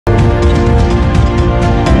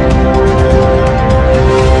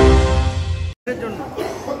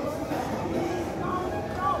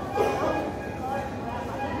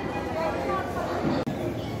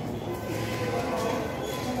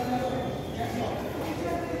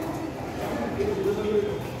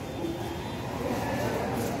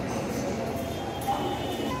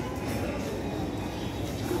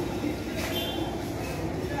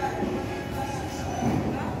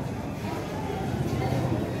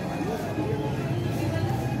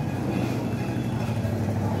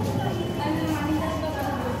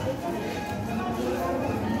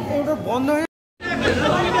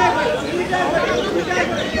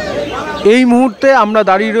এই মুহূর্তে আমরা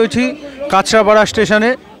দাঁড়িয়ে রয়েছি কাঁচরাপাড়া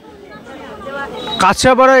স্টেশনে।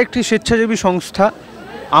 কাঁচরাপাড়া একটি স্বেচ্ছাসেবী সংস্থা।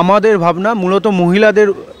 আমাদের ভাবনা মূলত মহিলাদের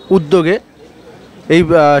উদ্যোগে এই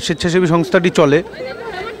স্বেচ্ছাসেবী সংস্থাটি চলে।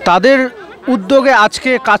 তাদের উদ্যোগে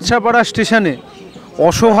আজকে কাঁচরাপাড়া স্টেশনে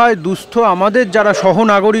অসহায় দুস্থ আমাদের যারা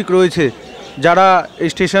সহনাগরিক রয়েছে, যারা এই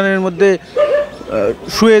স্টেশনের মধ্যে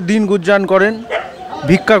শুয়ে দিন গুজরান করেন,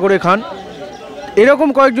 ভিক্ষা করে খান, এরকম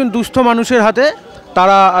কয়েকজন দুস্থ মানুষের হাতে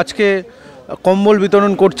তারা আজকে কম্বল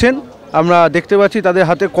বিতরণ করছেন। আমরা দেখতে পাচ্ছি তাদের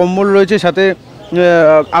হাতে কম্বল রয়েছে, সাথে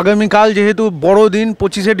আগামীকাল যেহেতু বড়দিন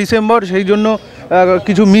 25শে ডিসেম্বর, সেই জন্য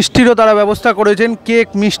কিছু মিষ্টিরও তারা ব্যবস্থা করেছেন, কেক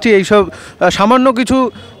মিষ্টি এইসব সামান্য কিছু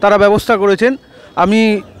তারা ব্যবস্থা করেছেন। আমি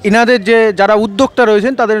ইনাদের যারা উদ্যোক্তা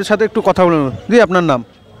রয়েছেন তাদের সাথে একটু কথা বলব। দিদি, আপনার নাম?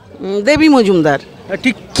 দেবী মজুমদার।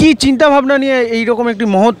 ঠিক কী চিন্তাভাবনা নিয়ে এইরকম একটি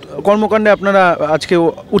মহৎ কর্মকাণ্ডে আপনারা আজকে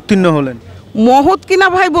উত্তীর্ণ হলেন? মহৎ কিনা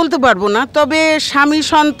ভাই বলতে পারবো না, তবে স্বামী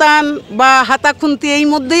সন্তান বা হাতাখুন্তি এই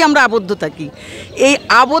মধ্যেই আমরা আবদ্ধ থাকি। এই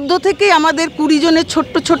আবদ্ধ থেকে আমাদের 20 জনের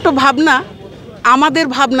ছোট্ট ছোট্ট ভাবনা আমাদের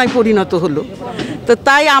ভাবনায় পরিণত হলো। তো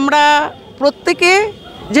তাই আমরা প্রত্যেকে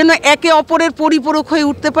যেন একে অপরের পরিপূরক হয়ে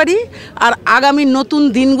উঠতে পারি, আর আগামী নতুন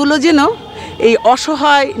দিনগুলো যেন এই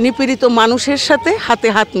অসহায় নিপীড়িত মানুষের সাথে হাতে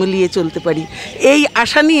হাত মিলিয়ে চলতে পারি, এই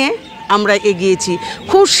আশা নিয়ে আমরা এগিয়েছি।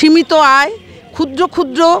 খুব সীমিত আয়, ক্ষুদ্র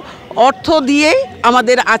ক্ষুদ্র অর্থ দিয়ে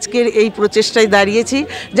আমাদের আজকের এই প্রচেষ্টায় দাঁড়িয়েছি।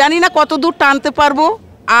 জানি না কত দূর টানতে পারবো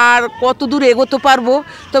আর কত দূর এগোতে পারবো,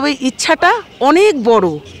 তবে ইচ্ছাটা অনেক বড়।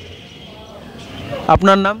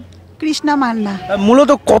 আপনার নাম? কৃষ্ণা মান্না।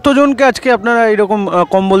 মূলত কতজনকে আজকে আপনারা এরকম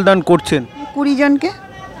কম্বল দান করছেন? 20 জনকে।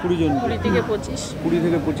 20 থেকে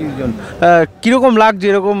 25 জন। কীরকম লাগছে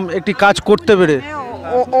এরকম একটি কাজ করতে পেরে?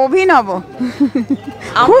 অভিনব,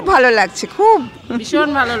 খুব ভালো লাগছে, খুব ভীষণ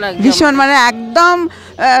ভালো লাগছে। ভীষণ, মানে একদম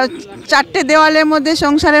 4টে দেওয়ালের মধ্যে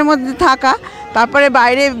সংসারের মধ্যে থাকা, তারপরে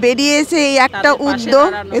বাইরে বেরিয়ে এসে এই একটা উদ্যোগ,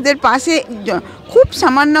 এদের পাশে খুব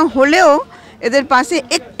সামান্য হলেও এদের পাশে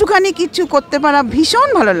একটুখানি কিছু করতে পারা ভীষণ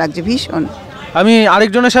ভালো লাগছে, ভীষণ। আমি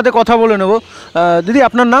আরেকজনের সাথে কথা বলে নেব। দিদি,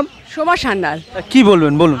 আপনার নাম? শোভা সান্যাল। কি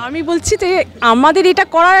বলবেন, বলুন। আমি বলছি যে আমাদের এটা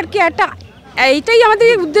করার আর কি এইটাই আমাদের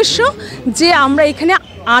উদ্দেশ্য, যে আমরা এখানে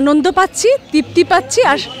আনন্দ পাচ্ছি, তৃপ্তি পাচ্ছি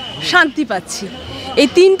আর শান্তি পাচ্ছি। এই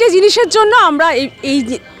 3টে জিনিসের জন্য আমরা এই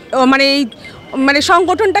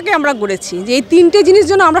সংগঠনটাকে আমরা গড়েছি, যে এই 3টে জিনিস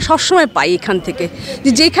যেন আমরা সবসময় পাই এখান থেকে,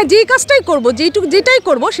 যেই কাজটাই করবো, যেটাই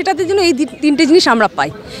করবো সেটাতে যেন এই 3টে জিনিস আমরা পাই।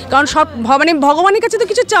 কারণ সব ভগবানের কাছে তো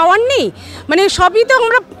কিছু চাওয়ার নেই, সবই তো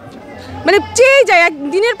আমরা চেয়ে যাই,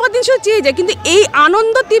 দিনের পর দিন শুধু চেয়ে যাই, কিন্তু এই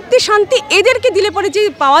আনন্দ, তৃপ্তি, শান্তি এদেরকে দিলে পরে যে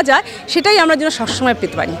পাওয়া যায় সেটাই আমরা যেন সবসময়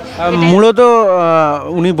পেতে পারি। মূলত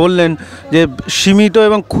উনি বললেন যে সীমিত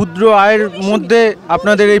এবং ক্ষুদ্র আয়ের মধ্যে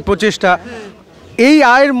আপনাদের এই প্রচেষ্টা, এই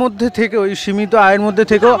আয়ের মধ্যে থেকে, ওই সীমিত আয়ের মধ্যে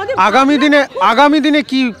থেকেও আগামী দিনে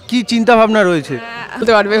কি চিন্তা ভাবনা রয়েছে?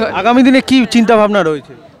 আগামী দিনে কি চিন্তা ভাবনা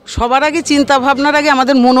রয়েছে? সবার আগে চিন্তা ভাবনার আগে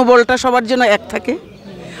আমাদের মনোবলটা সবার জন্য এক থাকে।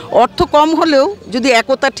 অর্থ কম হলেও যদি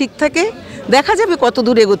একতা ঠিক থাকে, দেখা যাবে কত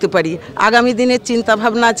দূর এগোতে পারি। আগামী দিনের চিন্তা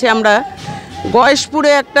ভাবনা আছে, আমরা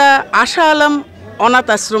গয়েশপুরে একটা আশা আলম অনাথ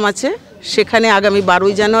আশ্রম আছে, সেখানে আগামী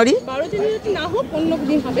 12ই জানুয়ারি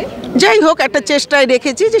যাই হোক একটা চেষ্টায়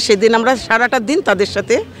রেখেছি যে সেদিন আমরা সারাটা দিন তাদের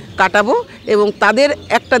সাথে কাটাবো, এবং তাদের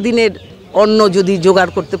একটা দিনের অন্ন যদি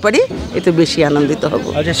জোগাড় করতে পারি এতে বেশি আনন্দিত হব।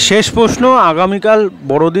 আচ্ছা, শেষ প্রশ্ন, আগামীকাল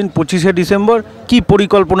বড়দিন 25শে ডিসেম্বর, কি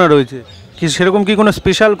পরিকল্পনা রয়েছে? সেরকম কি কোনো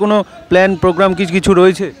স্পেশাল কোনো প্ল্যান প্রোগ্রাম কিছু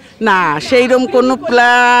রয়েছে? না, সেইরকম কোনো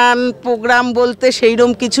প্ল্যান প্রোগ্রাম বলতে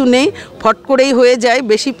সেইরকম কিছু নেই, ফট করেই হয়ে যায়।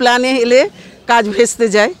 বেশি প্ল্যানে এলে কাজ ভেস্তে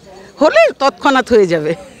যায়, হলে তৎক্ষণাৎ হয়ে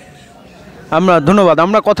যাবে। ধন্যবাদ।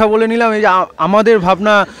 আমরা কথা বলে নিলাম এই যে আমাদের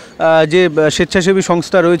ভাবনা যে স্বেচ্ছাসেবী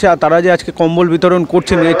সংস্থা রয়েছে, আর তারা যে আজকে কম্বল বিতরণ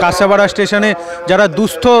করছেন এই কাঁচরাপাড়া স্টেশনে, যারা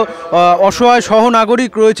দুস্থ অসহায়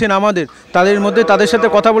সহনাগরিক রয়েছেন আমাদের, তাদের সাথে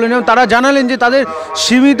কথা বলে নিলাম। তারা জানালেন যে তাদের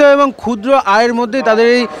সীমিত এবং ক্ষুদ্র আয়ের মধ্যে তাদের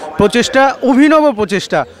এই প্রচেষ্টা, অভিনব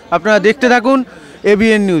প্রচেষ্টা। আপনারা দেখতে থাকুন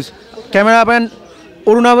এবিএন নিউজ। ক্যামেরাম্যান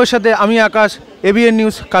অরুণাবের সাথে আমি আকাশ, এবিএন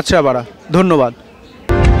নিউজ, কাঁচরাপাড়া। ধন্যবাদ।